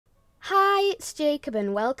It's Jacob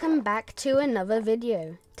and welcome back to another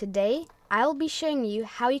video. Today I'll be showing you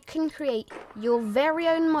how you can create your very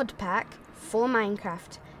own mod pack for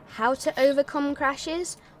Minecraft, how to overcome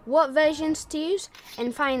crashes, what versions to use,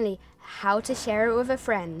 and finally how to share it with a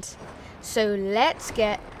friend. So let's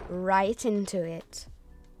get right into it.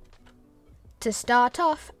 To start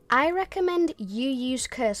off, I recommend you use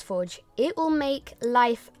Curseforge. It will make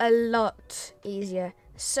life a lot easier.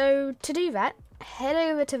 So to do that, head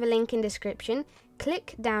over to the link in description,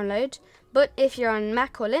 click download, but if you're on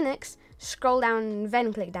Mac or Linux, scroll down and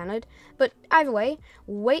then click download. But either way,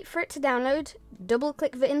 wait for it to download, double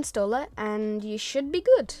click the installer and you should be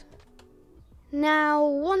good. Now,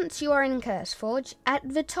 once you are in Curseforge,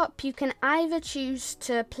 at the top you can either choose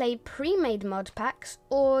to play Premade Modpacks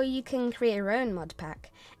or you can create your own mod pack.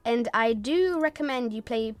 And I do recommend you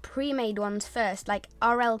play pre-made ones first, like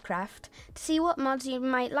RLcraft, to see what mods you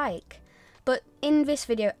might like. But in this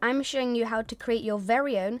video, I'm showing you how to create your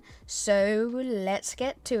very own, so let's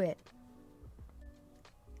get to it.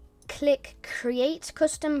 Click Create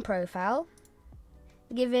Custom Profile.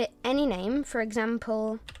 Give it any name, for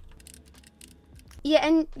example... Yeah,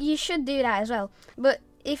 and you should do that as well. But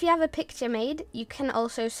if you have a picture made, you can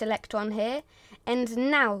also select one here. And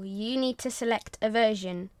now you need to select a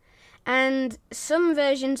version. And some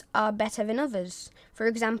versions are better than others. For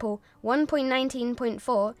example,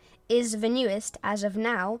 1.19.4 is the newest as of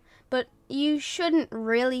now, but you shouldn't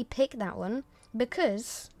really pick that one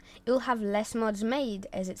because it will have less mods made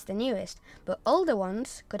as it's the newest, but older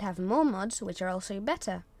ones could have more mods which are also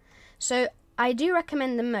better. So I do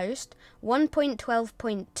recommend the most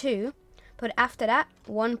 1.12.2, but after that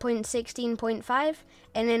 1.16.5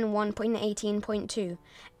 and then 1.18.2.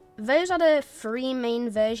 Those are the three main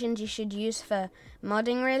versions you should use for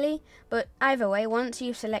modding really, but either way, once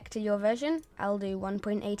you've selected your version, I'll do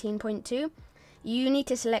 1.18.2, you need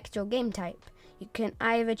to select your game type. You can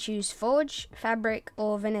either choose Forge, Fabric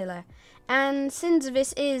or Vanilla. And since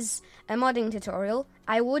this is a modding tutorial,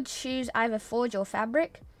 I would choose either Forge or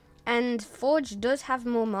Fabric. And Forge does have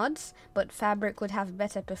more mods, but Fabric would have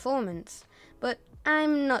better performance. But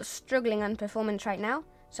I'm not struggling on performance right now,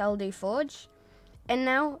 so I'll do Forge. And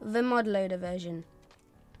now the mod loader version.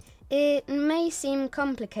 It may seem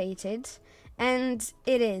complicated, and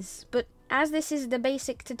it is, but as this is the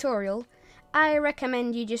basic tutorial, I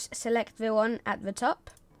recommend you just select the one at the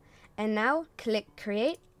top. And now click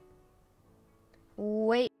Create.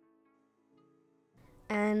 Wait.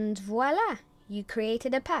 And voila! You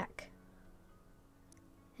created a pack.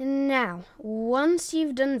 Now, once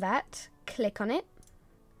you've done that, click on it,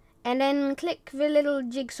 and then click the little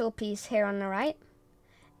jigsaw piece here on the right,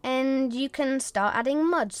 and you can start adding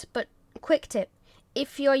mods. But quick tip,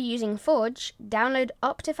 if you're using Forge, download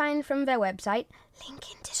Optifine from their website, link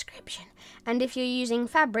in description, and if you're using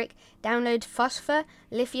Fabric, download Phosphor,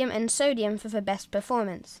 Lithium and Sodium for the best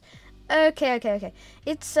performance. Okay,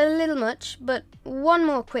 it's a little much, but one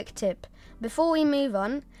more quick tip. Before we move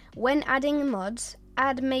on, when adding mods,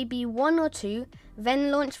 add maybe one or two, then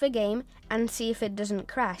launch the game and see if it doesn't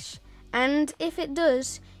crash. And if it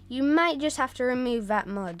does, you might just have to remove that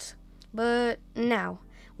mod. But now,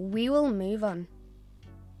 we will move on.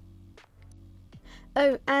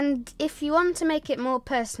 Oh, and if you want to make it more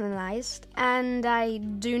personalized, and I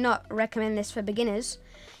do not recommend this for beginners,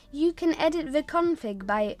 you can edit the config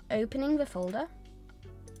by opening the folder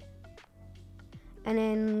and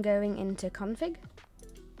then going into config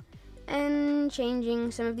and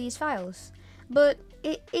changing some of these files. But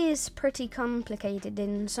it is pretty complicated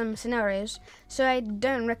in some scenarios, so I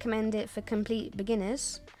don't recommend it for complete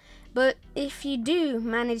beginners. But if you do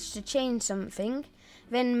manage to change something,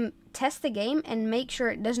 then test the game and make sure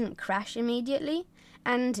it doesn't crash immediately.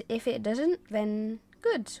 And if it doesn't, then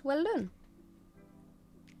good, well done.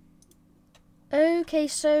 Okay,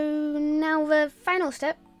 so now the final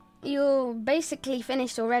step. You're basically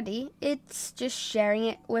finished already, it's just sharing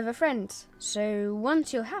it with a friend. So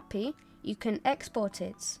once you're happy, you can export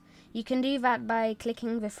it. You can do that by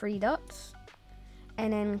clicking the three dots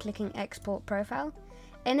and then clicking export profile.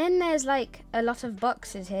 And then there's like a lot of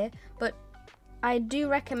boxes here, but I do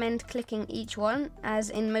recommend clicking each one,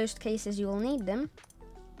 as in most cases you will need them.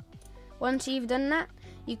 Once you've done that,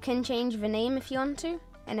 you can change the name if you want to,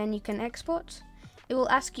 and then you can export. It will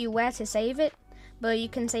ask you where to save it, but you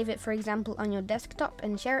can save it, for example, on your desktop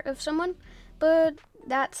and share it with someone. But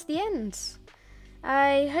that's the end.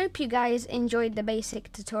 I hope you guys enjoyed the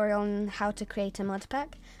basic tutorial on how to create a mod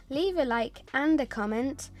pack. Leave a like and a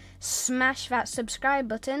comment. Smash that subscribe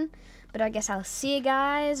button. But I guess I'll see you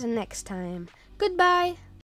guys next time. Goodbye!